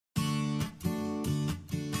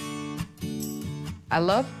I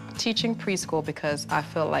love teaching preschool because I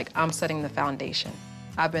feel like I'm setting the foundation.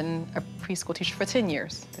 I've been a preschool teacher for 10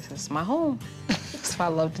 years. This is my home. That's what I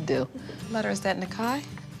love to do. What letter is that, Nakai?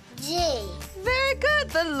 G. Very good,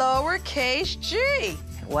 the lowercase g.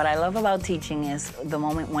 What I love about teaching is the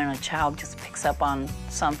moment when a child just picks up on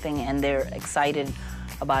something and they're excited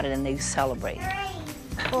about it and they celebrate.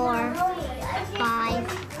 4, 5,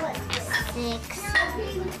 6,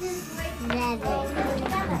 7.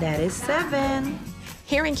 That is 7.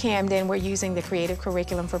 Here in Camden, we're using the creative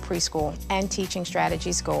curriculum for preschool and Teaching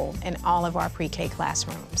Strategies Gold in all of our pre-K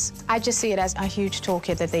classrooms. I just see it as a huge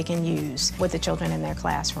toolkit that they can use with the children in their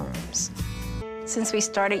classrooms. Since we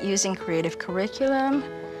started using creative curriculum,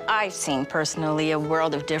 I've seen personally a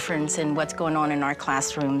world of difference in what's going on in our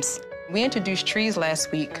classrooms. We introduced trees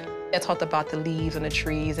last week. I talked about the leaves and the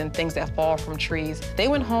trees and things that fall from trees. They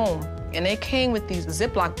went home and they came with these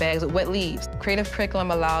Ziploc bags with wet leaves. Creative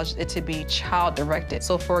curriculum allows it to be child-directed.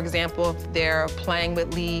 So for example, if they're playing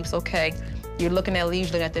with leaves, okay, you're looking at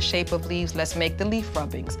leaves, looking at the shape of leaves, let's make the leaf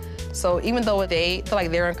rubbings. So even though they feel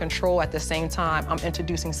like they're in control at the same time, I'm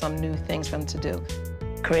introducing some new things for them to do.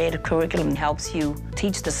 Creative curriculum helps you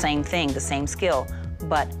teach the same thing, the same skill,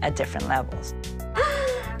 but at different levels.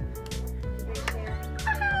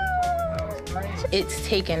 It's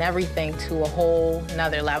taken everything to a whole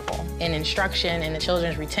nother level in instruction, in the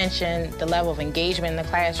children's retention, the level of engagement in the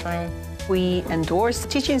classroom. We endorse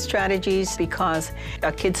teaching strategies because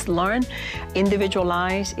our kids learn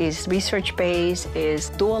individualized, is research-based, is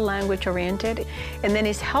dual language oriented, and then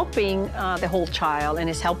it's helping the whole child and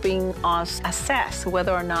it's helping us assess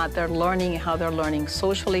whether or not they're learning, how they're learning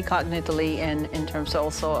socially, cognitively, and in terms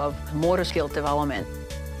also of motor skill development.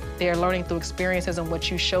 They're learning through experiences and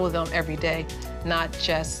what you show them every day, not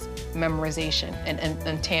just memorization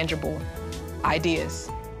and tangible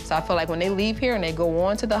ideas. So I feel like when they leave here and they go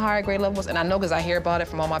on to the higher grade levels, and I know because I hear about it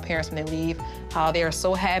from all my parents when they leave, how they are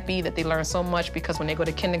so happy that they learn so much because when they go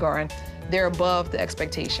to kindergarten, they're above the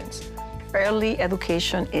expectations. Early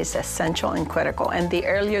education is essential and critical, and the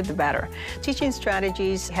earlier the better. Teaching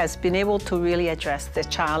strategies has been able to really address the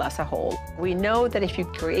child as a whole. We know that if you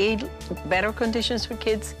create better conditions for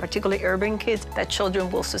kids, particularly urban kids, that children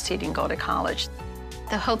will succeed and go to college.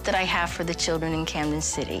 The hope that I have for the children in Camden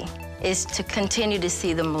City is to continue to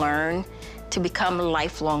see them learn, to become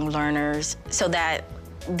lifelong learners, so that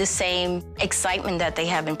the same excitement that they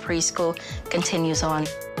have in preschool continues on.